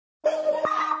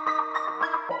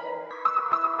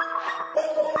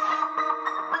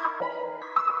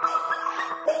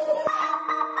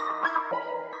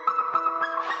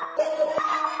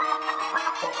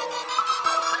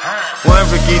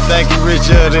he think he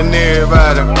richer than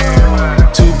everybody.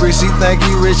 2 bricks, he think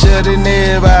he richer than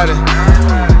everybody.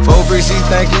 4 bricks, he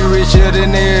think he richer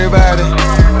than everybody.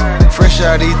 Fresh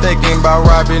out, he thinking about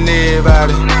robbing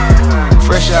everybody.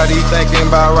 Fresh out, he thinking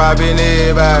about robbing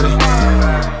everybody.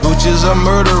 Gucci's a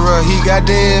murderer, he got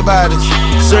dead bodies.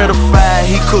 Certified,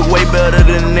 he cook way better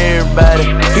than everybody.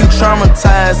 He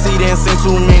traumatized, he done seen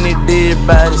too many dead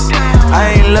bodies.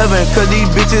 I ain't loving cause these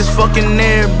bitches fucking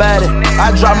everybody.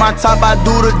 I drop my top, I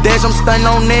do the dash, I'm stunning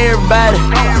on everybody.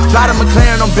 Drive the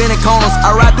McLaren, I'm bending corners.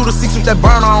 I ride through the 6 with that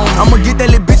burner on. I'ma get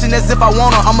that little bitch and as if I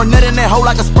want her. I'ma nut in that hoe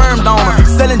like a sperm donor.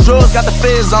 Selling drugs, got the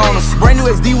feds on us. Brand new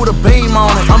XD with a beam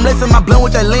on it. I'm lacing my blunt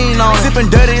with that lean on it.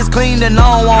 Sipping dirty, it's clean, then I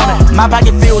don't want it. My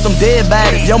pocket filled with them dead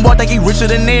bodies. Youngboy think he richer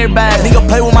than everybody. Nigga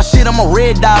play with my shit, I'm a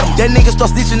red dot. That nigga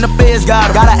start stitching, the feds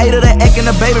got him. Got an 8 of that egg in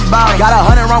the baby bottle. Got a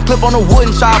 100-round clip on the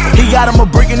wooden chopper. He got him a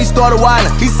brick and he started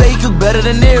wildin'. He say he cook better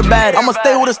than everybody. I'ma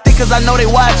stay with a stick cause I know they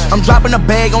watch. I'm dropping a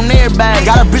bag on everybody.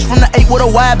 Got a bitch from the 8 with a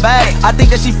wide bag. I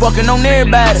think that she fucking on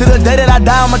everybody. To the day that I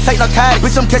die, I'ma take narcotics.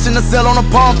 Bitch, I'm catching the cell on a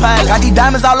palm pilot. Got these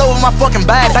diamonds all over my fucking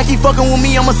body. Think he fucking with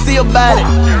me, I'ma see about it.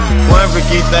 1 brick,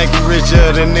 he think he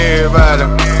richer than everybody.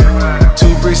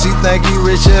 2 bricks, he think he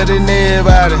richer than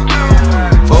everybody.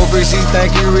 4 bricks, he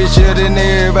think he richer than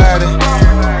everybody.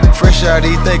 Fresh out,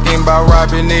 he thinking about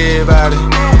robbing everybody.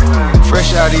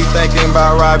 Fresh out, he thinking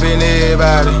about robbing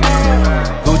everybody.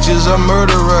 Gucci's a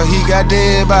murderer, he got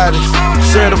dead bodies.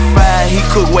 Certified, he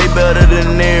cook way better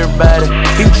than everybody.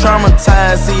 He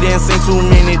traumatized, he done seen too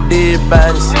many dead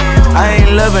bodies. I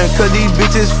ain't loving cause these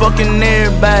bitches fucking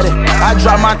everybody. I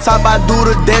drop my top, I do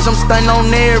the dash, I'm stunning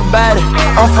on everybody.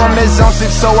 I'm from that zone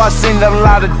 6, so I seen a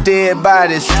lot of dead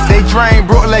bodies. They drained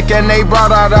Brooklyn and they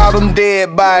brought out all them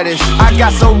dead bodies. I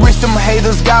got so rich, them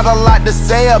haters got a lot to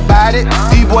say about it.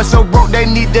 These boys so broke, they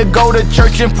need to go to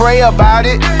church and pray about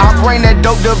it. I bring that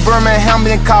dope to Birmingham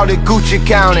and called it Gucci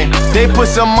County. They put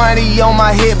some money on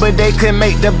my head, but they couldn't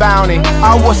make the bounty.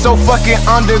 I was so fucking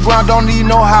underground, don't even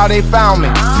know how they found me.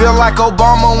 Feel like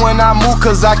Obama when I move,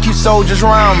 cause I keep soldiers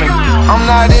around me. I'm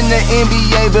not in the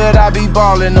NBA, but I be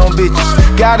ballin' on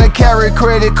bitches. Gotta carry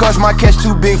credit cause my cash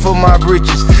too big for my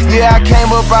britches. Yeah, I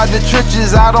came up out the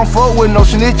trenches, I don't fuck with no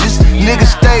snitches.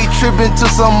 Niggas stay trippin' till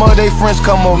some of they friends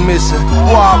come up missing.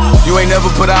 Wow. You ain't never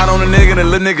put out on a nigga,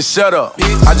 then little nigga shut up.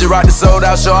 I just rock the sold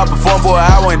out show, I perform for an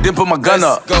hour and then put my gun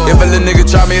up. If a little nigga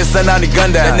try me and sun down, the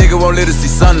gun down. That nigga won't let us see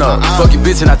sun up. Fuck your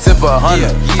bitch and I tip her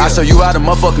 100. I show you how to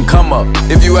motherfucking come up.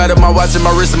 If you added my watch and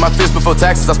my wrist and my fist before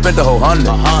taxes, I spent the whole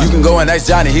 100. You can go and ask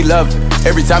Johnny, he love it.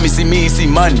 Every time he see me, he see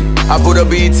money. I put up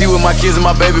BET with my kids and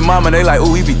my baby mama, they like,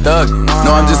 ooh, he be thuggin'.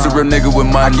 No, I'm just a real nigga with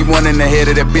money. I keep one in the head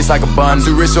of that bitch like a bun.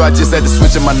 Too rich, so I just had to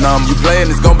switch in my number. You playin',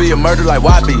 it's gon' be a murder like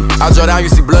YB. I draw down, you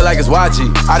see blood like it's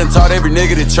YG. I done taught every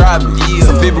nigga that tried me.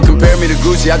 Some people compare me to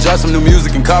Gucci, I drop some new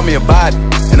music and call me a body.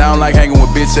 And I don't like hanging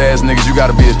with bitch ass niggas, you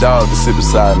gotta be a dog to sit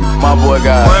beside me. My boy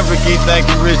got 1 brick, he think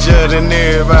he richer than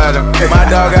everybody. My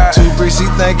dog got 2 bricks, he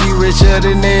think he richer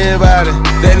than everybody.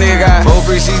 That nigga got 4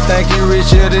 bricks, he think he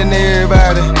richer than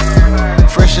everybody.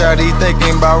 Fresh out, he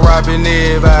thinking about robbing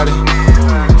everybody.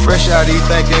 Fresh out, he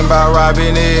thinking about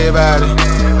robbing everybody.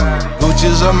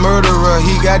 Gucci's a murderer,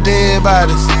 he got dead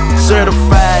bodies.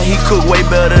 Certified, he cook way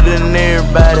better than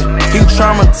everybody. He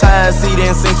traumatized, he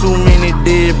done seen too many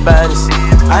dead bodies.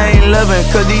 I ain't loving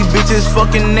cause these bitches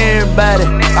fucking everybody.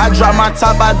 I drop my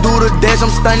top, I do the dash, I'm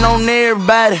stunning on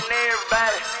everybody.